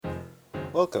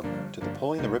Welcome to the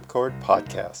Pulling the Ripcord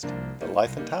podcast, the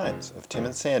life and times of Tim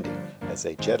and Sandy as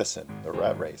they jettison the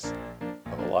rat race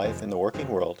of a life in the working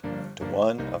world to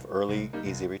one of early,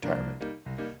 easy retirement.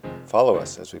 Follow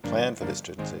us as we plan for this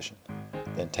transition,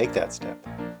 then take that step,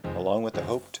 along with the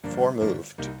hoped-for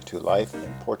move to life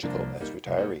in Portugal as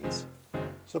retirees.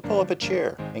 So pull up a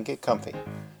chair and get comfy,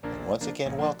 and once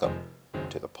again welcome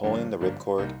to the Pulling the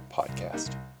Ripcord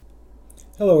podcast.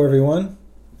 Hello everyone,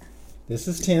 this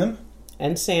is Tim.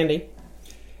 And Sandy.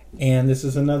 And this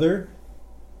is another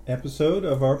episode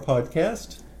of our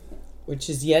podcast. Which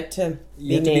is yet to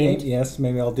be named. Yes,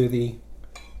 maybe I'll do the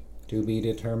to be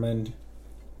determined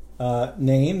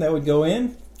name that would go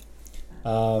in.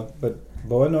 But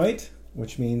Boa Noite,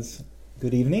 which means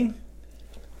good evening.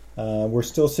 We're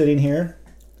still sitting here.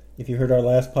 If you heard our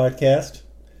last podcast,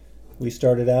 we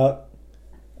started out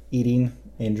eating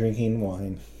and drinking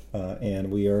wine.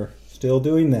 And we are still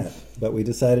doing that, but we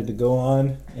decided to go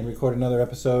on and record another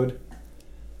episode.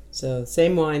 So,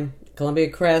 same wine, Columbia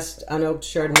Crest, Unoaked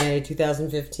Chardonnay,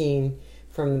 2015,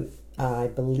 from, I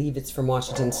believe it's from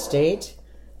Washington State,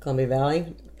 Columbia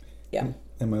Valley. Yeah.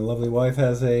 And my lovely wife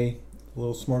has a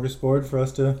little smorgasbord for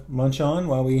us to munch on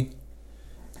while we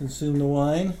consume the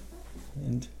wine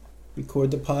and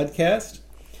record the podcast.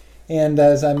 And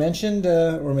as I mentioned,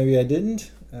 or maybe I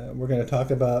didn't, we're going to talk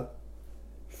about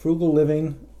frugal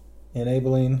living,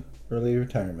 enabling early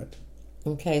retirement.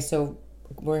 Okay, so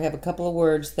we have a couple of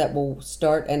words that we'll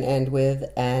start and end with,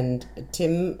 and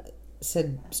Tim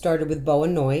started with Boa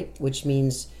Noite, which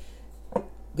means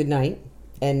good night.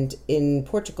 And in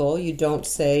Portugal, you don't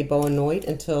say Boa Noite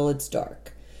until it's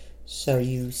dark. So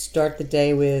you start the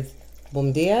day with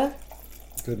Bom dia.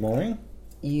 Good morning.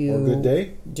 Or good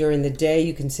day. During the day,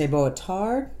 you can say Boa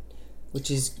tarde, which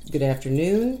is good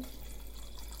afternoon.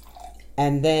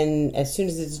 And then, as soon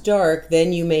as it's dark,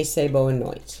 then you may say Boa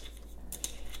Noite.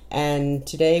 And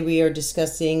today we are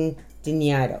discussing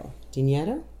dinheiro.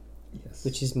 Dinheiro? Yes.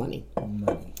 Which is money.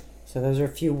 Money. So those are a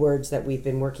few words that we've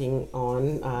been working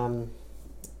on.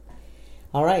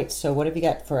 All right, so what have you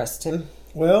got for us, Tim?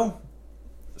 Well,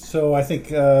 so I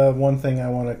think one thing I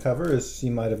want to cover is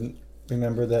you might have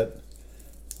remembered that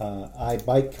I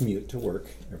bike commute to work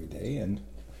every day. And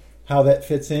how that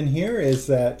fits in here is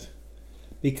that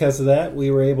because of that, we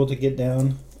were able to get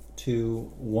down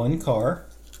to one car,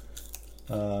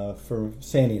 for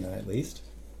Sandy and I at least.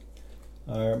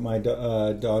 My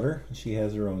daughter, she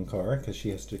has her own car because she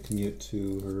has to commute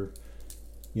to her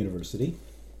university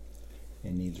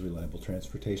and needs reliable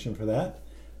transportation for that.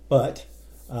 But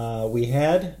we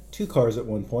had two cars at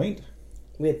one point.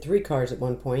 We had three cars at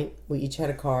one point. We each had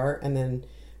a car, and then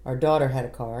our daughter had a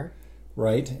car.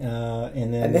 Right,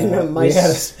 and then my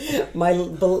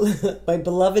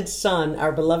beloved son,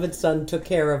 our beloved son, took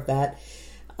care of that.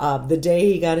 The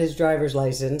day he got his driver's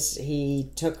license, he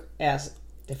asked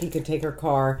if he could take her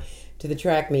car to the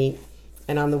track meet,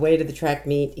 and on the way to the track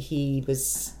meet, he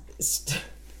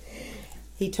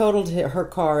totaled her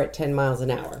car at 10 miles an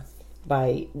hour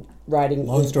by riding.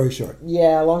 Long story short.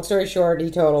 Yeah, long story short, he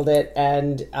totaled it,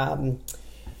 and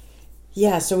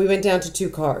yeah, so we went down to two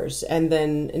cars, and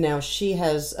then now she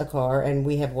has a car, and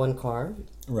we have one car.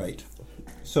 Right.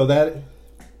 So that,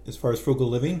 as far as frugal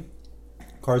living,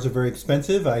 cars are very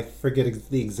expensive. I forget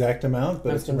the exact amount,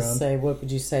 but I was going to say, what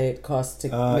would you say it costs to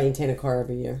maintain a car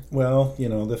every year? Well,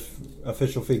 the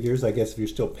official figures, I guess if you're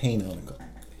still paying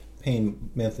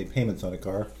monthly payments on a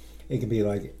car, it could be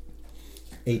like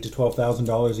 $8,000 to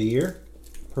 $12,000 a year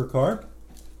per car.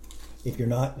 If you're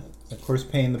not, of course,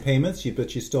 paying the payments,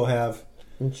 but you still have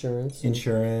insurance,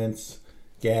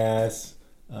 gas,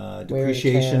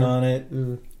 depreciation on it,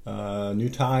 new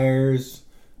tires,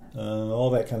 all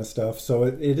that kind of stuff. So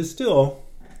it is still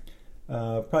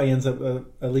probably ends up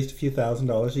at least a few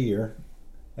 $1,000s a year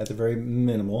at the very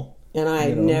minimal. And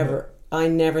I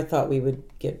never thought we would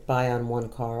get by on one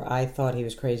car. I thought he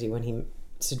was crazy when he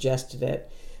suggested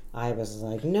it. I was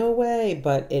like, no way,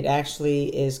 but it actually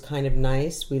is kind of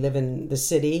nice. We live in the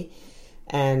city,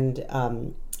 and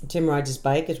Tim rides his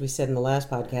bike, as we said in the last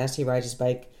podcast. He rides his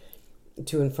bike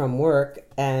to and from work,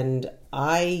 and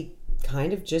I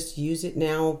kind of just use it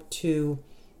now to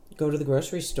go to the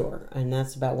grocery store, and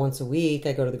that's about once a week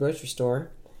I go to the grocery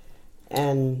store.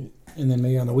 And then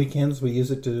maybe on the weekends we use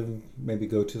it to maybe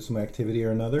go to some activity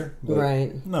or another. But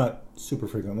right. Not super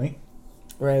frequently.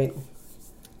 Right.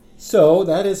 So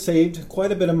that has saved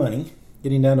quite a bit of money,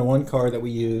 getting down to one car that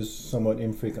we use somewhat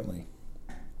infrequently.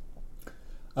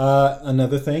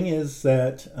 Another thing is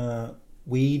that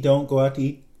we don't go out to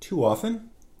eat too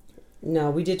often. No,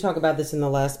 we did talk about this in the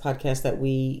last podcast that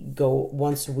we go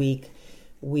once a week.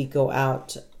 We go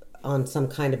out on some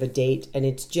kind of a date, and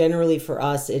it's generally for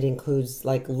us. It includes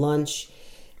like lunch.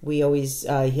 We always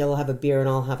he'll have a beer and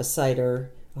I'll have a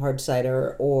cider, a hard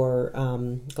cider, or a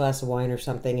glass of wine or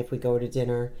something if we go to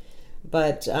dinner.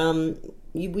 But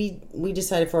we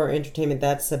decided for our entertainment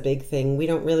that's a big thing. We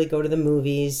don't really go to the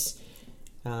movies.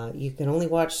 You can only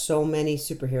watch so many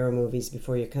superhero movies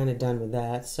before you're kind of done with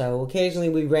that. So occasionally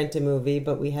we rent a movie,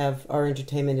 but we have our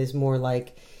entertainment is more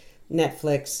like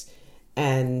Netflix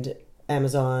and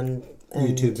Amazon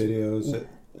and YouTube videos,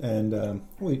 and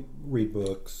we read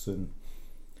books, and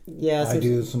yeah, I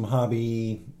do some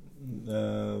hobby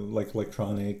like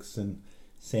electronics, and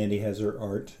Sandy has her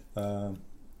art,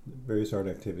 various art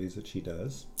activities that she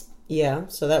does. Yeah,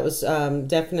 so that was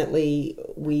definitely,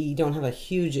 we don't have a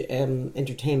huge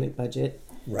entertainment budget.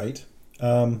 Right.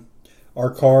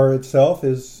 Our car itself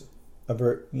is a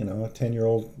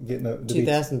 10-year-old getting to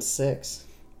 2006.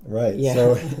 Right. Yeah.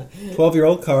 So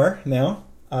 12-year-old car now.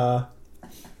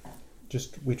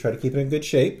 Just we try to keep it in good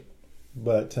shape,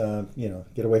 but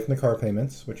get away from the car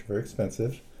payments, which are very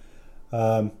expensive.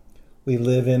 We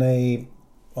live in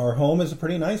our home is a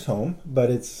pretty nice home,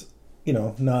 but it's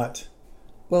not.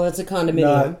 Well, it's a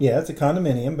condominium. It's a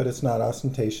condominium, but it's not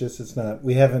ostentatious. It's not.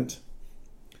 We haven't.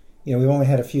 We've only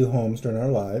had a few homes during our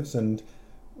lives, and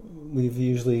we've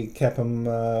usually kept them,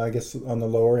 I guess, on the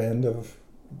lower end of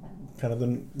kind of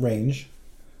the range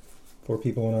for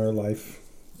people in our life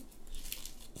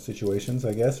situations,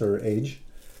 I guess, or age.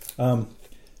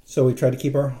 So we try to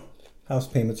keep our house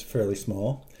payments fairly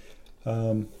small.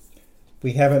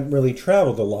 We haven't really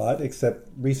traveled a lot, except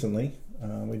recently.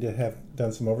 We have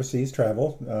done some overseas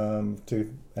travel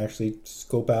to actually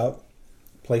scope out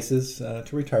places to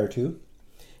retire to.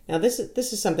 Now, this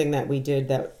is something that we did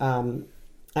that I'm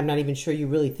not even sure you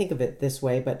really think of it this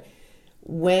way, but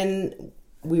when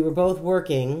we were both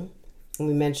working, and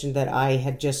we mentioned that I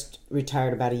had just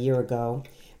retired about a year ago,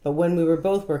 but when we were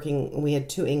both working, we had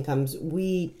two incomes.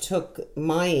 We took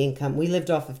my income, we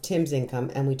lived off of Tim's income,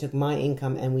 and we took my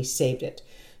income and we saved it.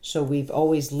 So we've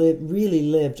always really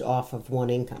lived off of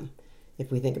one income,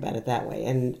 if we think about it that way.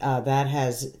 And that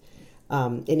has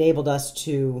enabled us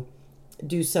to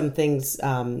do some things.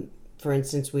 For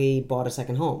instance, we bought a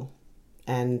second home.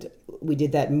 And we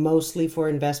did that mostly for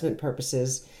investment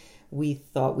purposes. We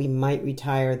thought we might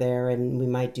retire there and we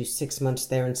might do 6 months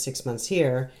there and 6 months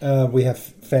here. We have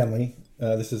family.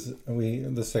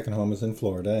 The second home is in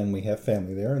Florida, and we have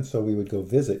family there. And so we would go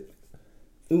visit.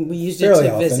 We used fairly it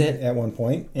to often visit at one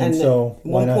point, and so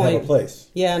why not have a place?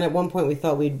 Yeah, and at one point we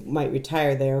thought we might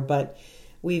retire there, but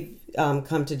we've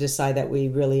come to decide that we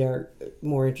really are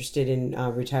more interested in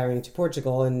retiring to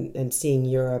Portugal and seeing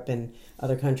Europe and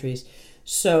other countries.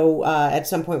 So at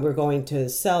some point we're going to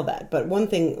sell that. But one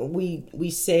thing, we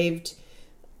saved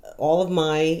all of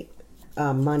my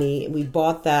money. We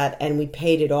bought that and we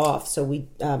paid it off. So we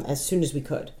as soon as we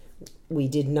could. We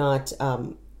did not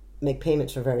make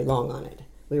payments for very long on it.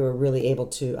 We were really able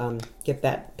to get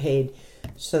that paid.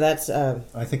 So that's...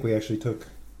 I think we actually took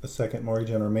a second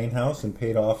mortgage on our main house and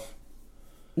paid off...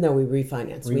 No, we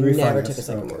refinanced. We never took a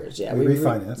second mortgage. Yeah, we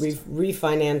refinanced. We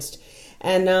refinanced.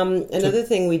 And another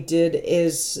thing we did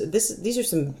is... These are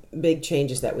some big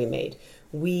changes that we made.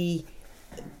 When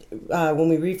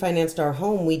we refinanced our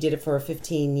home, we did it for a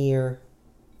 15-year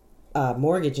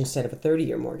mortgage instead of a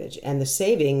 30-year mortgage. And the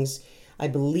savings... I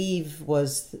believe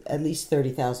was at least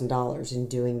 $30,000 in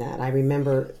doing that. I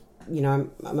remember,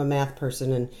 I'm a math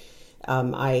person and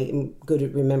I'm good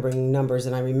at remembering numbers,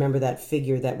 and I remember that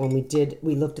figure that when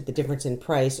we looked at the difference in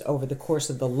price over the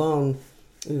course of the loan,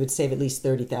 we would save at least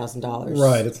 $30,000.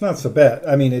 Right, it's not so bad.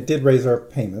 I mean, it did raise our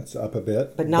payments up a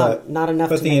bit, but not enough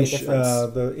to make a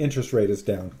difference. The interest rate is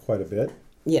down quite a bit.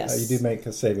 Yes, you do make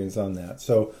a savings on that.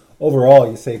 So overall,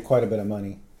 you save quite a bit of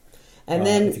money. And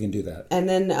then, if you can do that. And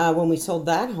then when we sold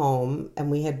that home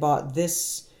and we had bought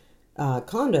this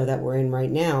condo that we're in right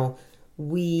now,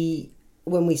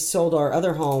 when we sold our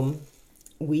other home,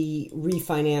 we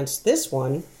refinanced this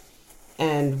one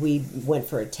and we went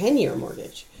for a 10-year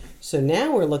mortgage. So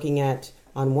now we're looking at,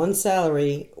 on one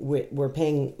salary, we're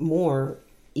paying more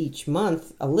each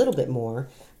month, a little bit more,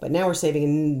 but now we're saving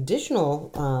an additional,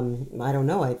 I don't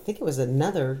know, I think it was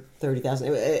another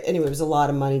 $30,000. Anyway, it was a lot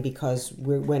of money because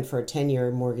we went for a 10-year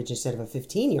mortgage instead of a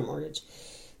 15-year mortgage.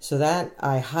 So that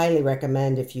I highly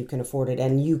recommend if you can afford it,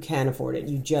 and you can afford it.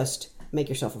 You just make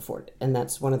yourself afford it. And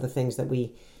that's one of the things that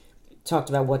we talked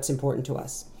about, what's important to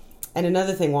us. And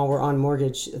another thing while we're on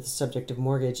mortgage, the subject of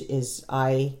mortgage, is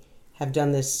I have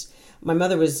done this. My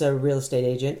mother was a real estate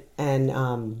agent,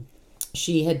 and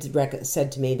she had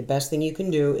said to me, the best thing you can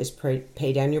do is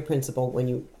pay down your principal. When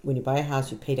you buy a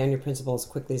house, you pay down your principal as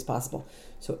quickly as possible.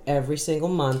 So every single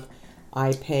month,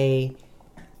 I pay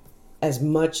as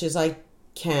much as I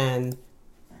can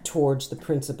towards the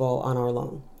principal on our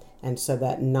loan. And so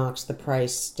that knocks the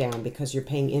price down because you're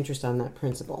paying interest on that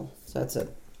principal. So that's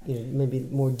maybe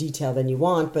more detail than you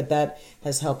want, but that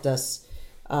has helped us.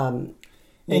 And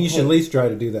you should at least try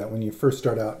to do that when you first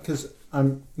start out, because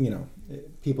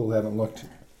people who haven't looked,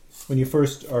 when you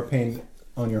first are paying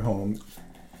on your home,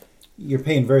 you're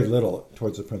paying very little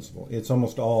towards the principal. It's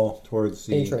almost all towards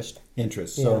the interest.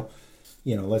 Yeah. So,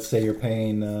 let's say you're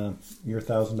paying your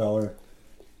 $1,000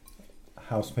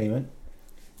 house payment.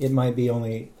 It might be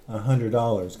only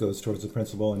 $100 goes towards the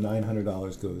principal and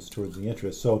 $900 goes towards the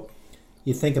interest. So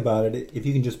you think about it, if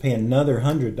you can just pay another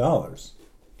 $100,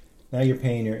 now you're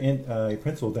paying your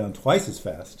principal down twice as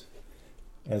fast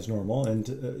as normal, and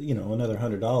another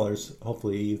 $100.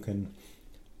 Hopefully, you can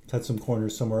cut some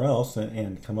corners somewhere else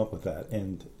and come up with that,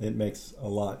 and it makes a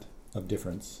lot of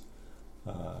difference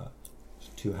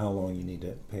to how long you need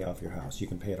to pay off your house. You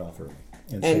can pay it off early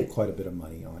and save quite a bit of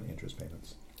money on interest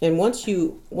payments. And once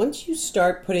you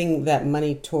start putting that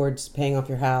money towards paying off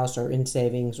your house or in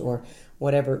savings or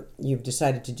whatever you've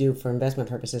decided to do for investment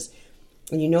purposes,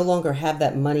 and you no longer have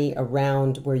that money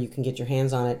around where you can get your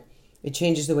hands on it, it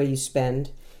changes the way you spend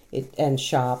it and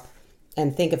shop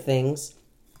and think of things.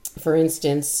 For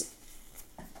instance,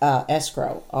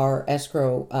 escrow. Our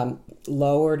escrow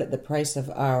lowered the price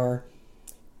of our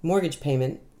mortgage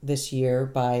payment this year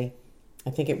by,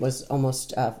 I think it was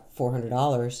almost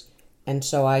 $400. And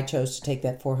so I chose to take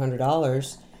that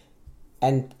 $400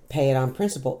 and pay it on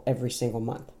principal every single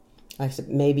month. I said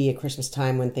maybe at Christmas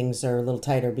time when things are a little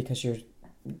tighter because you're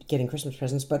getting Christmas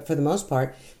presents. But for the most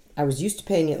part, I was used to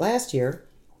paying it last year.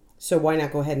 So why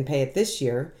not go ahead and pay it this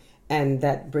year? And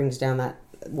that brings down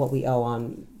what we owe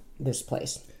on this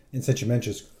place. And since you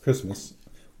mentioned Christmas,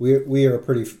 we are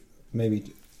pretty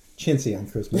maybe chintzy on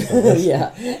Christmas.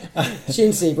 Yeah,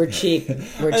 chintzy. We're cheap. I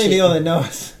think people that know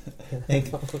us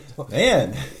think,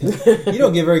 man, you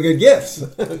don't give very good gifts.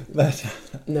 But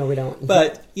no, we don't.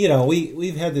 But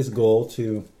we've had this goal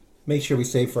to make sure we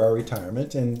save for our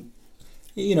retirement, and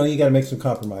you got to make some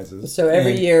compromises. So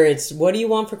every year it's, what do you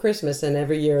want for Christmas? And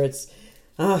every year it's,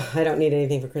 I don't need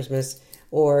anything for Christmas.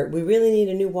 Or we really need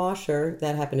a new washer.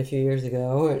 That happened a few years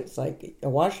ago. It's like, a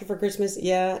washer for Christmas?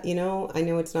 Yeah, I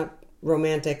know it's not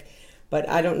romantic, but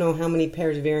I don't know how many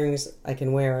pairs of earrings I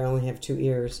can wear. I only have 2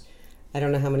 ears. I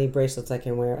don't know how many bracelets I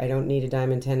can wear. I don't need a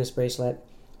diamond tennis bracelet.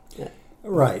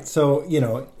 Right. So,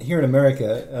 here in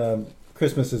America,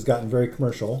 Christmas has gotten very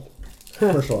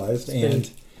commercialized,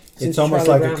 and it's almost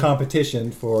like a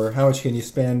competition for how much can you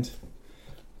spend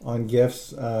on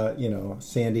gifts.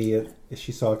 Sandy,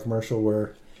 she saw a commercial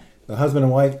where the husband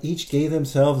and wife each gave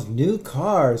themselves new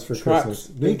cars for Christmas.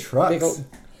 New trucks.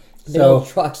 Big old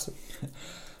trucks.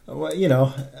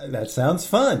 Well, that sounds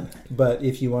fun, but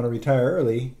if you want to retire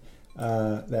early,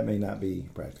 that may not be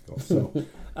practical. So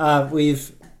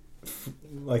we've,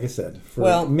 like I said,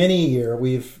 for many years,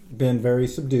 we've been very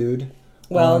subdued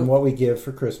on what we give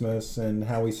for Christmas and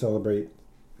how we celebrate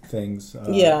things.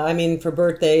 For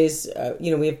birthdays,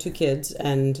 we have 2 kids,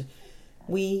 and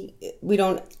we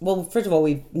don't, first of all,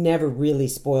 we've never really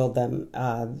spoiled them.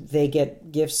 They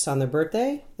get gifts on their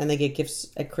birthday, and they get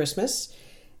gifts at Christmas,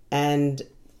 and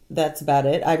that's about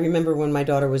it. I remember when my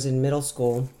daughter was in middle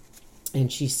school,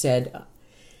 and she said,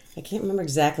 I can't remember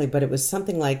exactly, but it was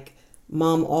something like,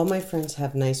 Mom, all my friends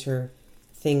have nicer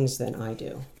things than I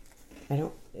do.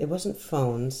 It wasn't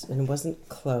phones, and it wasn't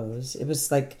clothes. It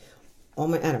was like,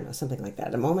 something like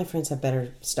that. And all my friends have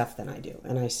better stuff than I do.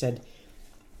 And I said,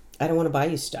 I don't want to buy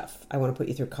you stuff. I want to put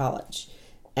you through college.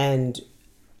 And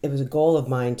it was a goal of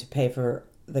mine to pay for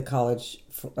the college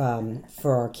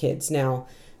for our kids. Now,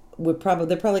 they're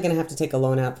probably going to have to take a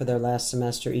loan out for their last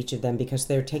semester, each of them, because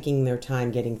they're taking their time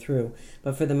getting through.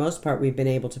 But for the most part, we've been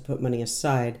able to put money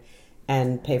aside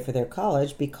and pay for their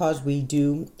college because we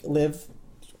do live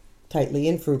tightly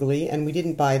and frugally, and we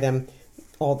didn't buy them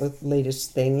all the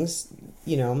latest things.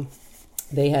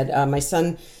 They had, my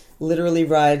son literally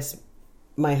rides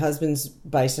my husband's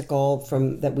bicycle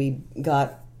that we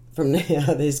got from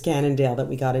his Cannondale that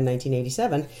we got in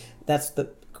 1987. That's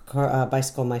the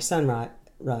bicycle my son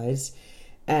rides.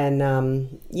 And,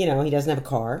 he doesn't have a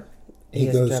car. He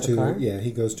goes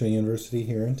to a university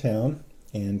here in town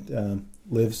and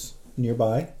lives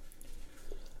nearby.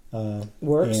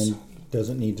 Works. And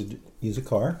doesn't need to use a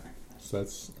car. So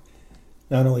that's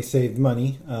not only saved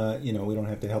money, we don't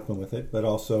have to help him with it, but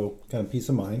also kind of peace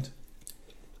of mind.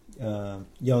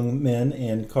 young men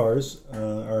and cars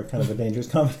are kind of a dangerous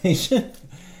combination.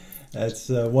 That's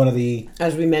one of the...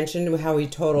 As we mentioned, how he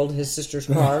totaled his sister's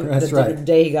car the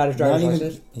day he got his driver's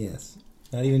license. Yes.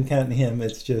 Not even counting him.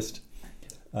 It's just,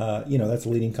 that's a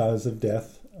leading cause of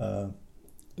death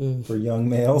for young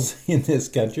males in this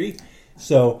country.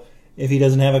 So if he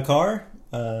doesn't have a car,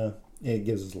 it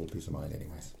gives us a little peace of mind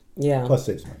anyways. Yeah. Plus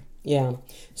saves money. Yeah.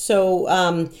 So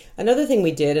another thing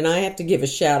we did, and I have to give a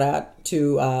shout out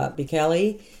to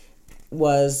Bikali,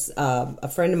 was a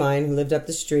friend of mine who lived up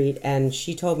the street, and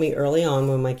she told me early on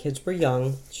when my kids were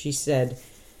young, she said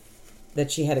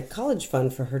that she had a college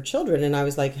fund for her children. And I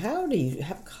was like, how do you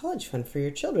have a college fund for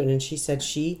your children? And she said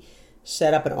she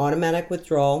set up an automatic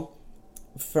withdrawal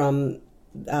from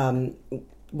when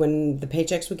my husband's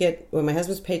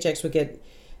paychecks would get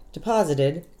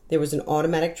deposited, there was an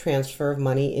automatic transfer of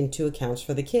money into accounts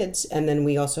for the kids. And then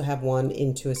we also have one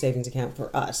into a savings account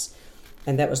for us.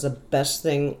 And that was the best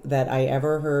thing that I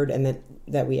ever heard and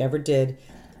that we ever did.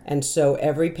 And so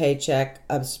every paycheck,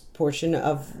 a portion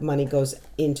of money goes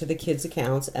into the kids'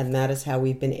 accounts, and that is how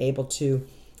we've been able to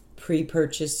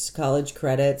pre-purchase college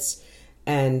credits,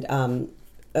 and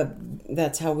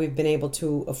that's how we've been able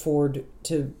to afford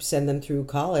to send them through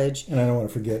college. And I don't want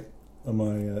to forget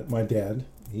my dad.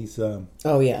 He's oh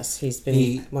yes, he's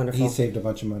been wonderful. He saved a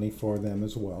bunch of money for them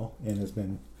as well, and has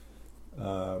been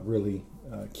really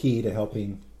key to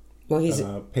helping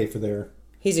pay for their.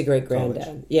 He's a great granddad.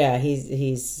 College. Yeah,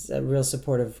 he's a real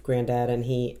supportive granddad, and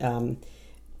he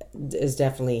is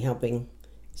definitely helping.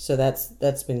 So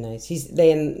that's been nice.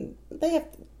 They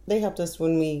helped us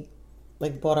when we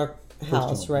bought our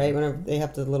house, right? Whenever they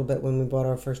helped us a little bit when we bought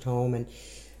our first home, and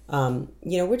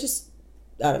we're just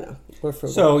we're frugal.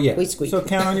 So yeah, we squeak. So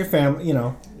count on your family.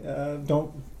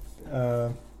 Don't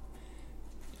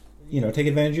take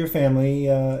advantage of your family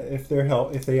if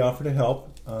they offer to help.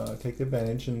 Take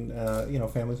advantage, and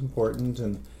family's important,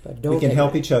 and we can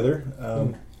help each other.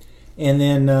 And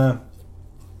then,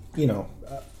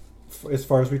 as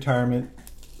far as retirement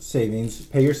savings,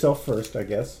 pay yourself first, I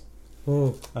guess.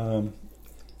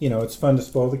 It's fun to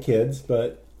spoil the kids,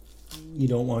 but you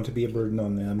don't want to be a burden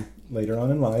on them later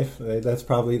on in life. That's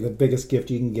probably the biggest gift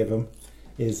you can give them,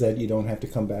 is that you don't have to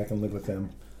come back and live with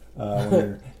them when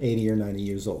you're 80 or 90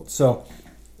 years old. So,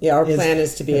 yeah, our plan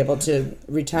is to be able to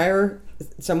retire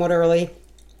somewhat early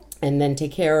and then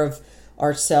take care of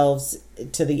ourselves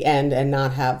to the end and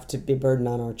not have to be burdened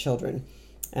on our children.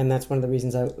 And that's one of the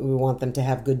reasons we want them to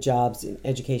have good jobs,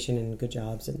 education and good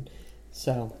jobs. And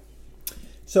so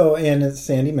and as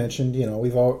Sandy mentioned,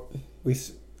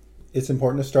 it's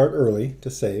important to start early to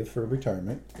save for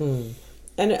retirement.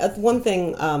 And one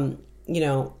thing, I'm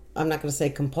not going to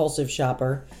say compulsive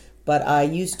shopper, but I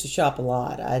used to shop a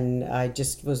lot, and I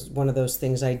just was one of those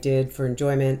things I did for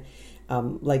enjoyment.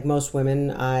 Like most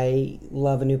women, I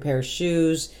love a new pair of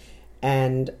shoes,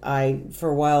 and for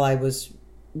a while I was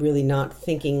really not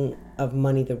thinking of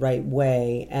money the right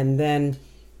way, and then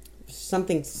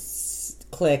something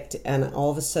clicked, and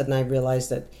all of a sudden I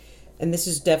realized that, and this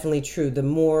is definitely true, the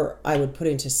more I would put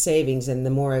into savings and the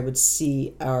more I would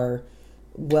see our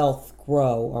wealth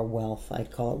grow, I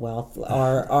call it wealth,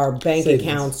 our bank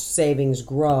accounts savings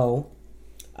grow,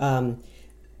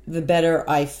 the better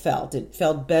I felt. It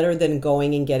felt better than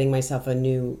going and getting myself a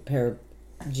new pair of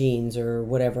jeans or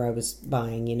whatever I was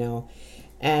buying,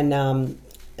 and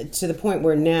to the point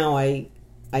where now I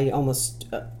almost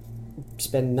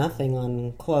spend nothing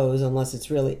on clothes unless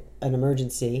it's really an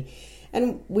emergency.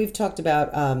 And we've talked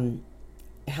about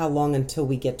how long until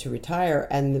we get to retire,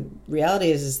 and the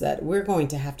reality is that we're going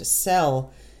to have to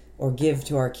sell or give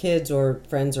to our kids or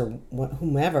friends or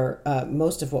whomever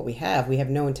most of what we have. We have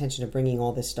no intention of bringing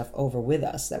all this stuff over with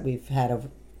us that we've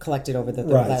collected over the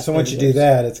last 30 So once you years. do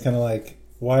that, it's kind of like,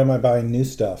 why am I buying new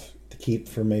stuff to keep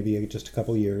for maybe just a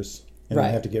couple years and I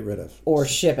have to get rid of? Or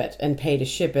ship it and pay to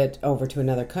ship it over to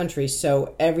another country.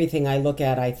 So everything I look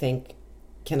at, I think,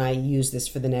 can I use this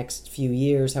for the next few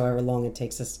years, however long it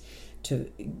takes us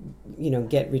to,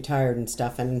 get retired and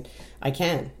stuff. And I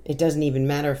can. It doesn't even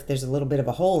matter if there's a little bit of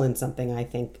a hole in something. I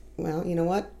think, well, you know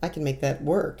what? I can make that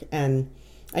work. And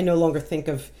I no longer think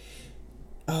of,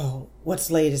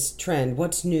 what's latest trend?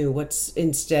 What's new?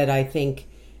 Instead, I think,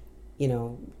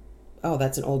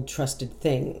 that's an old trusted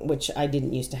thing, which I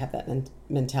didn't used to have that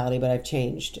mentality, but I've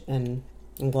changed, and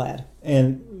I'm glad.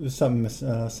 And something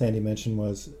Sandy mentioned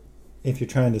was, if you're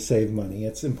trying to save money,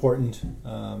 it's important.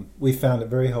 We found it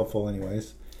very helpful,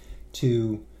 anyways,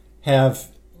 to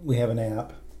we have an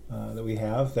app that we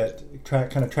have that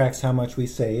kind of tracks how much we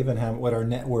save and what our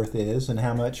net worth is and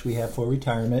how much we have for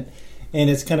retirement. And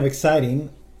it's kind of exciting.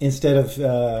 Instead of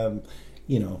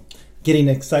getting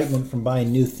excitement from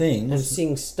buying new And things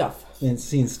seeing stuff. and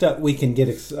seeing stuff, we can get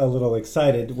a little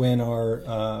excited when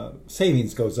our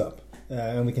savings goes up.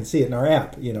 And we can see it in our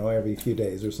app, every few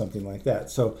days or something like that.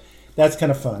 So that's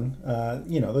kind of fun.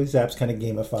 These apps kind of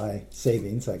gamify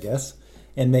savings, I guess,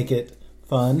 and make it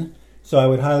fun. So I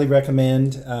would highly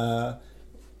recommend,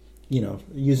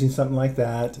 using something like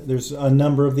that. There's a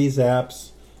number of these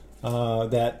apps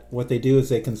that what they do is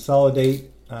they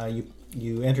consolidate.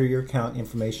 You enter your account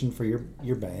information for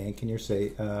your bank and your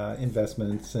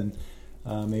investments and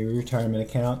maybe retirement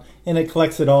account, and it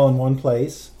collects it all in one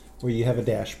place where you have a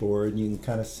dashboard and you can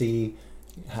kind of see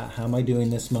how am I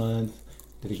doing this month?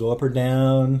 Did it go up or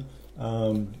down?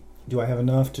 Do I have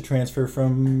enough to transfer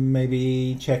from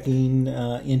maybe checking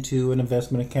into an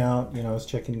investment account? Is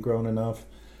checking grown enough?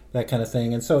 That kind of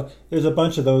thing. And so there's a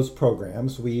bunch of those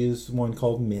programs. We use one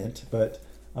called Mint, but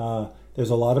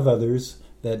there's a lot of others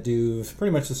that do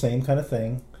pretty much the same kind of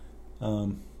thing.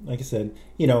 Like I said,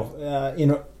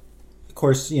 of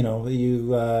course,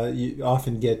 you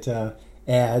often get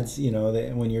ads,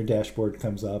 when your dashboard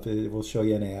comes up, it will show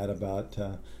you an ad about,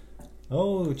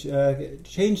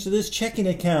 change to this checking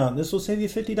account. This will save you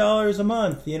 $50 a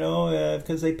month,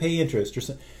 because they pay interest or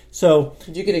something. So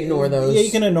you can ignore those. Yeah,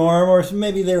 you can ignore them, or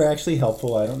maybe they're actually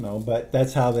helpful. I don't know, but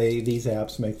that's how these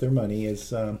apps make their money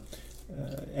is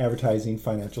advertising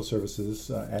financial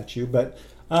services at you. But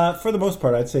for the most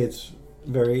part, I'd say it's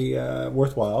very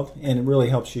worthwhile, and it really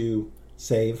helps you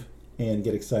save and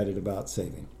get excited about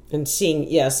saving. And seeing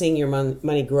your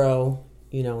money grow,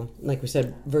 like we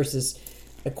said, versus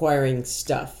acquiring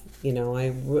stuff.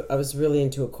 I was really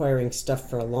into acquiring stuff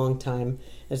for a long time.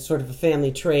 It's sort of a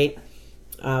family trait.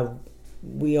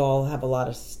 We all have a lot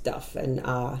of stuff, and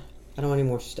I don't want any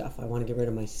more stuff. I want to get rid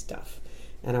of my stuff,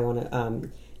 and I want to,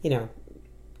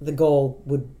 the goal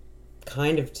would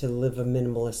kind of to live a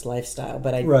minimalist lifestyle.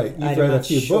 But you've read a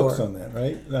few books on that,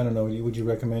 right? I don't know. Would you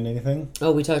recommend anything?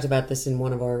 Oh, we talked about this in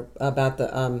one of our about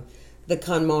the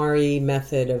KonMari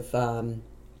method of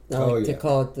to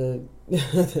call it the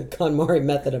KonMari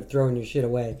method of throwing your shit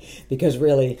away, because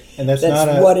really, and that's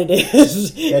what it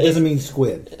is. That doesn't mean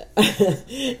squid.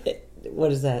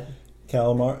 What is that?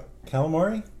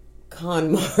 Calamari?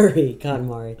 KonMari,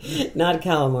 not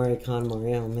calamari,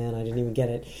 KonMari. Oh man, I didn't even get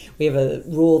it. We have a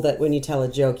rule that when you tell a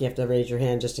joke, you have to raise your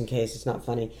hand just in case it's not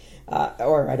funny,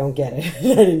 or I don't get it. I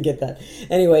didn't get that.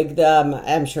 Anyway,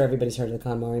 I'm sure everybody's heard of the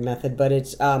KonMari method, but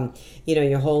it's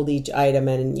you hold each item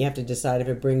and you have to decide if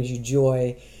it brings you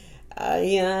joy.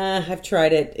 I've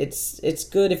tried it. It's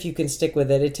good if you can stick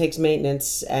with it. It takes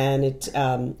maintenance, and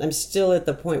I'm still at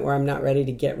the point where I'm not ready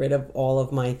to get rid of all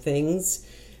of my things,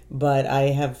 but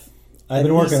I've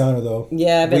been working on it though.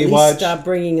 Yeah, I've at least stopped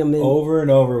bringing them in. Over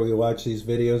and over, we watch these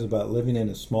videos about living in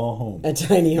a small home, a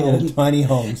tiny home, tiny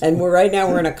homes, and we're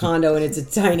in a condo, and it's a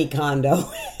tiny condo.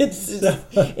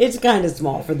 It's kind of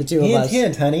small for the two of us.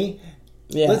 Hint, honey.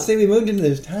 Yeah. Let's say we moved into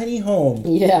this tiny home.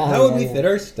 Yeah. How would we fit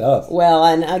our stuff? Well,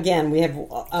 and again, we have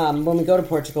when we go to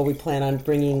Portugal, we plan on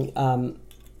bringing.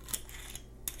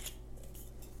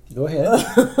 Go ahead.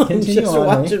 Continue just on,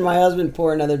 watching my husband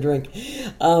pour another drink.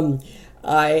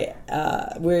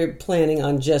 We're planning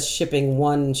on just shipping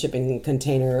one shipping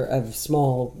container of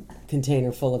small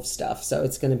container full of stuff, so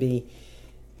it's going to be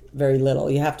very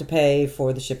little. You have to pay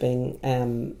for the shipping,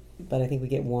 but I think we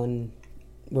get one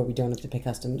where we don't have to pay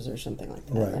customs or something like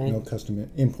that. Right? No custom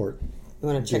import. You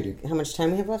want to check how much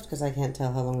time we have left, because I can't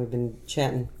tell how long we've been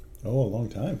chatting. Oh, a long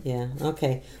time. Yeah.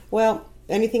 Okay. Well,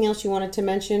 anything else you wanted to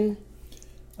mention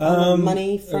on the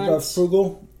money front? About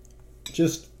frugal,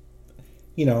 just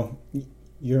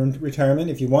you're in retirement.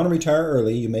 If you want to retire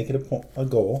early, you make it a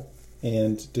goal,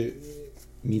 and to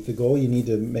meet the goal, you need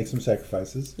to make some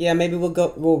sacrifices. Yeah, maybe we'll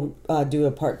do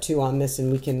a part 2 on this,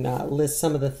 and we can list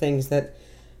some of the things that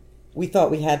we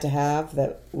thought we had to have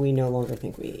that we no longer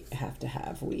think we have to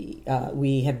have. We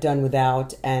have done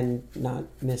without and not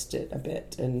missed it a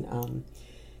bit, and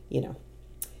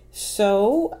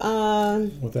So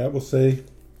with that, we'll say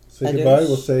goodbye.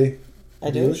 We'll say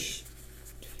adios.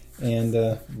 And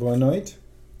boa noite.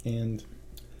 And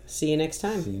see you next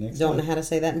time. Don't know how to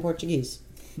say that in Portuguese.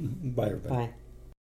 Bye, everybody. Bye.